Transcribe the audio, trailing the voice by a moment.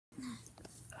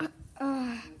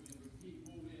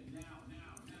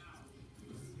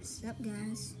What's up,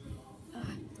 guys?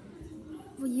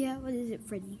 Well, yeah, what is it,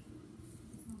 Freddy?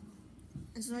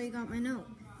 I saw you got my note.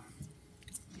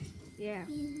 Yeah.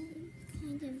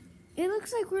 Kind of. It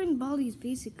looks like we're in Baldi's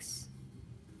Basics.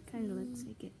 Kind of looks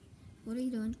like it. What are you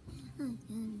doing?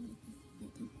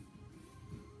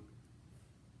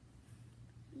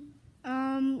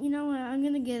 You know what? I'm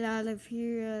gonna get out of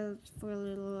here for a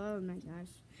little. Oh my gosh.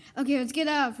 Okay, let's get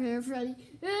out of here, Freddy.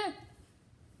 Ah!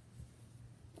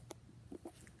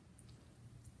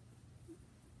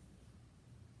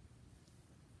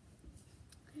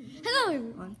 Hello,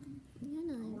 everyone.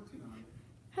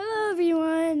 Hello,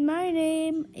 everyone. My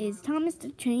name is Thomas the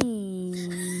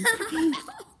Train.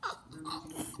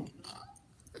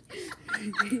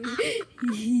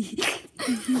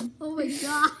 Oh my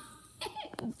god.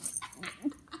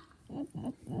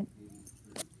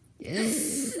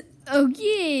 Okay. Oh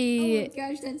my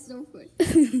gosh, that's so funny.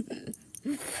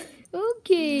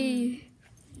 Okay.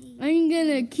 I'm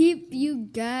gonna keep you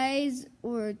guys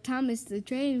or Thomas the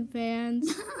Train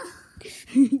fans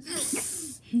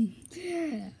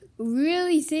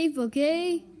really safe,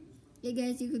 okay? Yeah,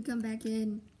 guys, you could come back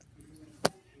in.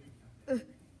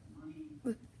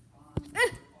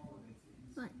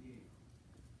 What?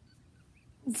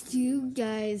 You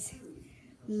guys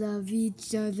love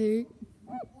each other.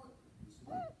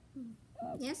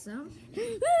 Yes, so.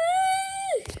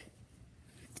 Let's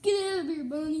get out of here,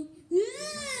 Bonnie.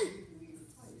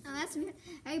 Oh, that's weird.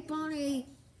 Hey, Bonnie,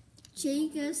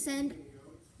 Chica sent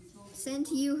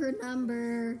you her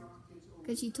number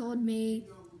because she told me.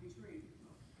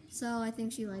 So I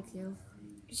think she likes you.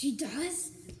 She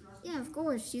does? Yeah, of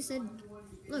course. She said,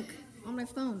 look, on my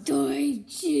phone. Toy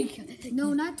Chica.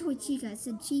 No, not Toy Chica. I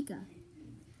said Chica.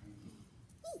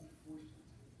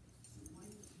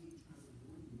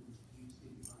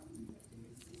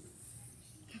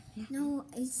 No,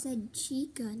 I said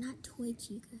Chica, not Toy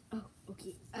Chica. Oh,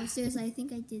 okay. Oh, seriously, I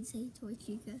think I did say Toy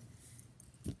Chica.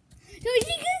 Toy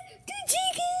Chica! Toy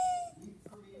Chica!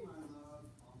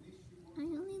 I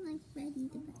only like Freddy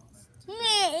the best.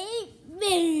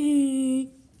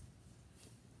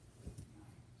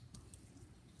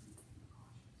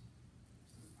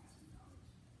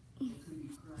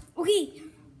 Okay.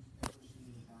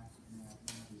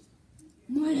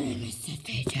 My name is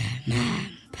Detention.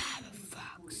 I'm Papa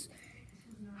Fox.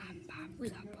 I'm Papa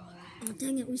Oh,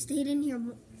 dang it, we stayed in here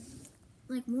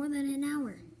like more than an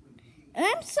hour.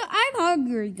 I'm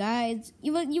hungry, guys.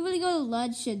 You want to go to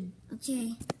lunch and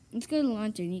Okay. let's go to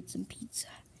lunch and eat some pizza.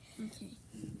 Okay.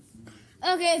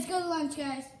 Okay, let's go to lunch,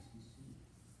 guys.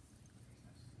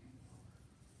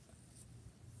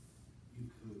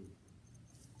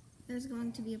 There's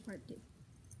going to be a part 2.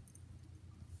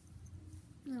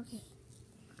 Okay.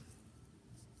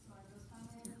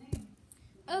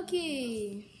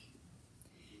 Okay.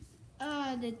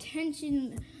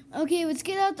 Detention. Okay, let's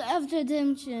get out of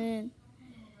detention.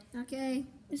 Okay.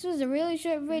 This was a really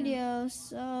short video,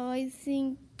 so I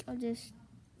think I'll just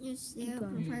You're stay out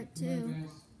for part 2.